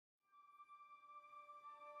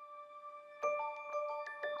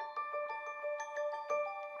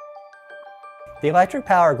The electric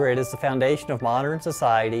power grid is the foundation of modern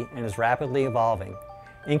society and is rapidly evolving.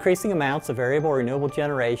 Increasing amounts of variable renewable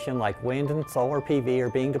generation like wind and solar PV are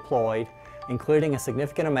being deployed, including a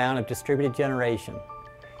significant amount of distributed generation.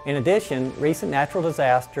 In addition, recent natural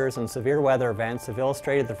disasters and severe weather events have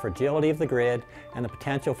illustrated the fragility of the grid and the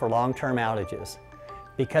potential for long-term outages.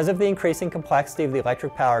 Because of the increasing complexity of the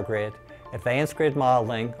electric power grid, advanced grid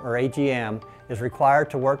modeling, or AGM, is required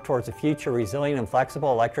to work towards a future resilient and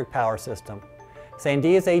flexible electric power system.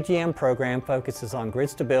 Sandia's AGM program focuses on grid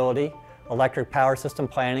stability, electric power system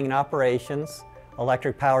planning and operations,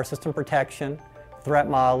 electric power system protection, threat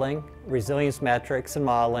modeling, resilience metrics and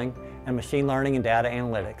modeling, and machine learning and data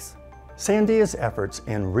analytics. Sandia's efforts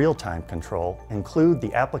in real-time control include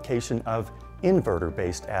the application of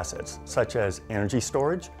inverter-based assets, such as energy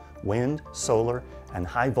storage, wind, solar, and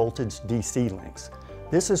high-voltage DC links.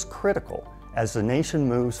 This is critical as the nation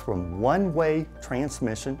moves from one-way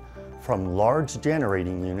transmission from large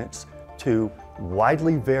generating units to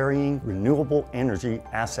widely varying renewable energy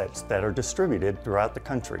assets that are distributed throughout the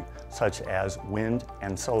country, such as wind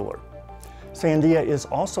and solar. Sandia is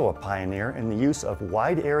also a pioneer in the use of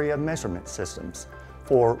wide area measurement systems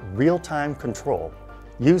for real-time control,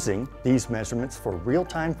 using these measurements for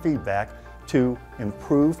real-time feedback to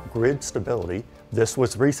improve grid stability. This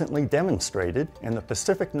was recently demonstrated in the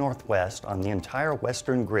Pacific Northwest on the entire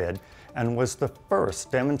western grid and was the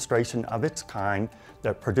first demonstration of its kind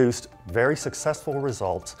that produced very successful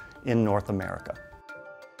results in North America.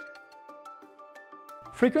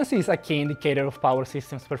 Frequency is a key indicator of power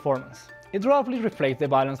systems performance. It roughly reflects the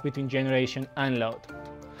balance between generation and load.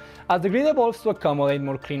 As the grid evolves to accommodate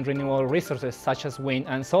more clean renewable resources such as wind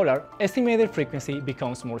and solar, estimated frequency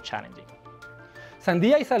becomes more challenging.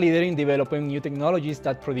 Sandia is a leader in developing new technologies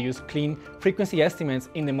that produce clean frequency estimates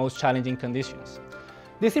in the most challenging conditions.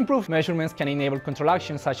 These improved measurements can enable control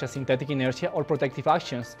actions such as synthetic inertia or protective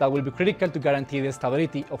actions that will be critical to guarantee the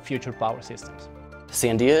stability of future power systems.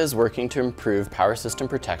 Sandia is working to improve power system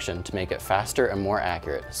protection to make it faster and more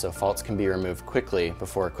accurate so faults can be removed quickly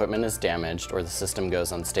before equipment is damaged or the system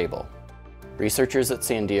goes unstable. Researchers at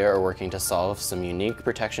Sandia are working to solve some unique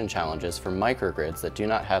protection challenges for microgrids that do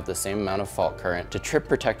not have the same amount of fault current to trip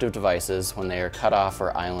protective devices when they are cut off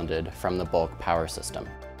or islanded from the bulk power system.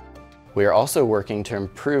 We are also working to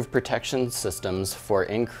improve protection systems for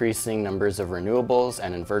increasing numbers of renewables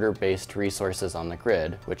and inverter-based resources on the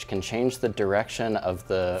grid, which can change the direction of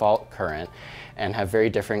the fault current and have very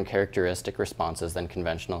different characteristic responses than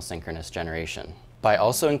conventional synchronous generation. By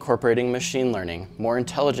also incorporating machine learning, more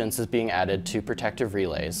intelligence is being added to protective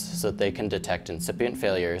relays so that they can detect incipient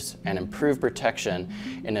failures and improve protection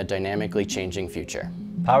in a dynamically changing future.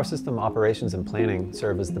 Power system operations and planning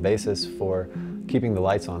serve as the basis for keeping the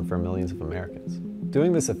lights on for millions of Americans.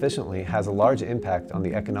 Doing this efficiently has a large impact on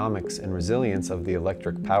the economics and resilience of the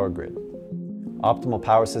electric power grid. Optimal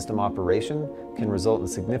power system operation can result in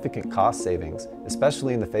significant cost savings,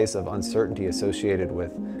 especially in the face of uncertainty associated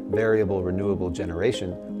with variable renewable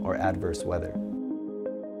generation or adverse weather.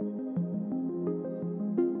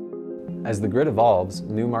 As the grid evolves,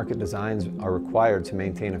 new market designs are required to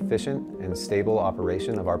maintain efficient and stable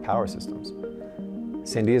operation of our power systems.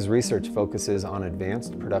 Sandia's research focuses on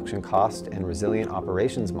advanced production cost and resilient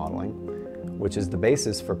operations modeling, which is the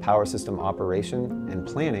basis for power system operation and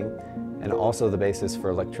planning, and also the basis for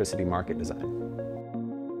electricity market design.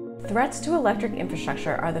 Threats to electric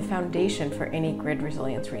infrastructure are the foundation for any grid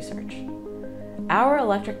resilience research. Our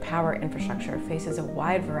electric power infrastructure faces a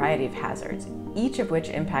wide variety of hazards, each of which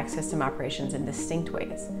impacts system operations in distinct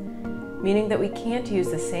ways, meaning that we can't use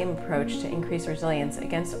the same approach to increase resilience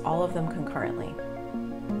against all of them concurrently.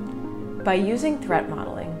 By using threat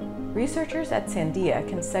modeling, researchers at Sandia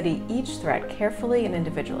can study each threat carefully and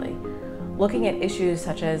individually, looking at issues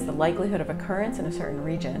such as the likelihood of occurrence in a certain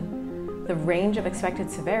region, the range of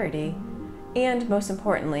expected severity, and most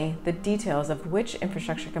importantly, the details of which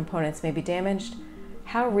infrastructure components may be damaged,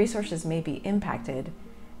 how resources may be impacted,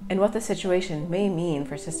 and what the situation may mean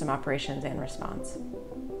for system operations and response.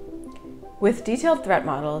 With detailed threat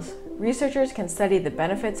models, researchers can study the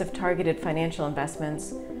benefits of targeted financial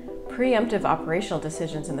investments, preemptive operational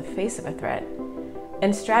decisions in the face of a threat,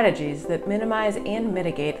 and strategies that minimize and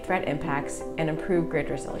mitigate threat impacts and improve grid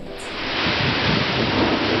resilience.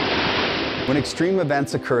 When extreme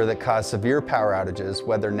events occur that cause severe power outages,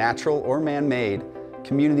 whether natural or man-made,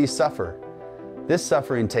 communities suffer. This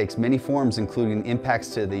suffering takes many forms, including impacts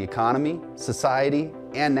to the economy, society,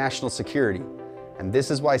 and national security. And this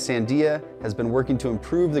is why Sandia has been working to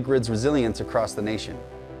improve the grid's resilience across the nation.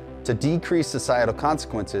 To decrease societal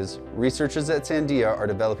consequences, researchers at Sandia are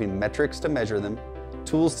developing metrics to measure them,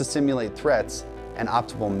 tools to simulate threats, and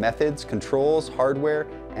optimal methods, controls, hardware,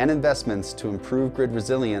 and investments to improve grid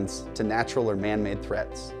resilience to natural or man-made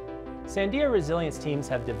threats. Sandia resilience teams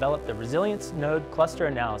have developed the Resilience Node Cluster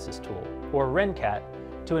Analysis Tool, or RENCAT,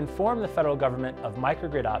 to inform the federal government of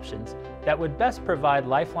microgrid options that would best provide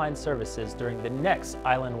lifeline services during the next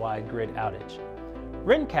island-wide grid outage.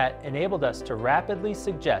 RENCAT enabled us to rapidly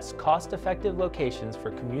suggest cost-effective locations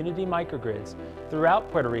for community microgrids throughout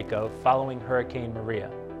Puerto Rico following Hurricane Maria.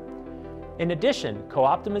 In addition,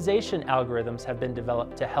 co-optimization algorithms have been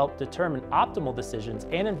developed to help determine optimal decisions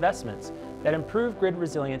and investments that improve grid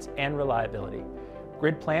resilience and reliability.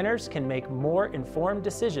 Grid planners can make more informed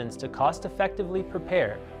decisions to cost-effectively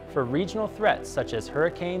prepare for regional threats such as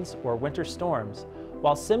hurricanes or winter storms,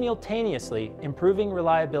 while simultaneously improving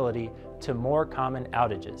reliability to more common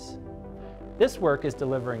outages. This work is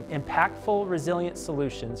delivering impactful resilient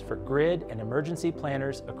solutions for grid and emergency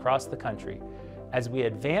planners across the country. As we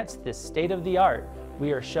advance this state-of-the-art,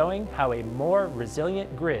 we are showing how a more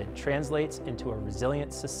resilient grid translates into a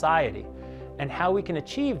resilient society, and how we can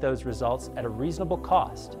achieve those results at a reasonable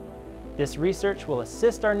cost. This research will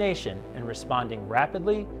assist our nation in responding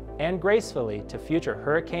rapidly and gracefully to future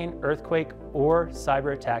hurricane, earthquake, or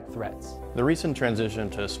cyber attack threats. The recent transition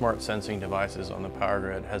to smart sensing devices on the power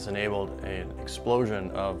grid has enabled an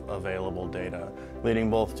explosion of available data,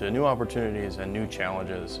 leading both to new opportunities and new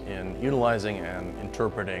challenges in utilizing and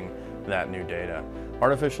interpreting that new data.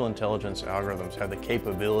 Artificial intelligence algorithms have the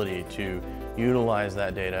capability to utilize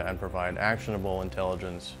that data and provide actionable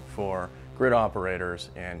intelligence for grid operators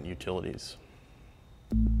and utilities.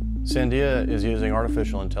 Sandia is using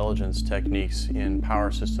artificial intelligence techniques in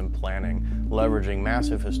power system planning, leveraging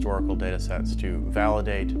massive historical data sets to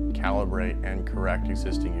validate, calibrate, and correct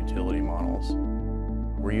existing utility models.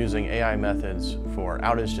 We're using AI methods for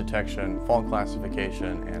outage detection, fault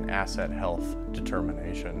classification, and asset health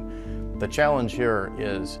determination. The challenge here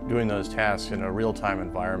is doing those tasks in a real-time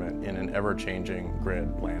environment in an ever-changing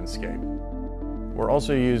grid landscape. We're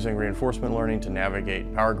also using reinforcement learning to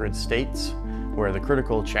navigate power grid states, where the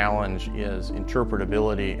critical challenge is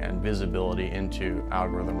interpretability and visibility into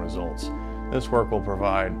algorithm results. This work will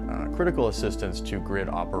provide critical assistance to grid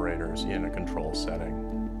operators in a control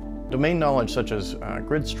setting. Domain knowledge such as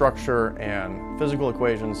grid structure and physical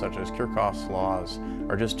equations such as Kirchhoff's laws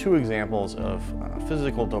are just two examples of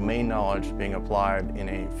physical domain knowledge being applied in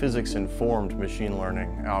a physics-informed machine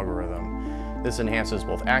learning algorithm. This enhances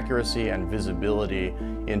both accuracy and visibility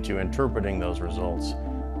into interpreting those results.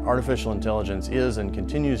 Artificial intelligence is and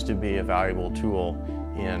continues to be a valuable tool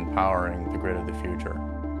in powering the grid of the future.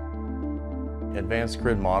 Advanced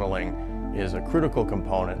grid modeling is a critical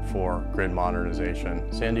component for grid modernization.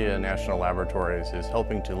 Sandia National Laboratories is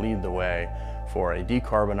helping to lead the way for a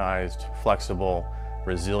decarbonized, flexible,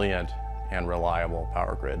 resilient, and reliable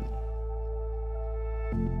power grid.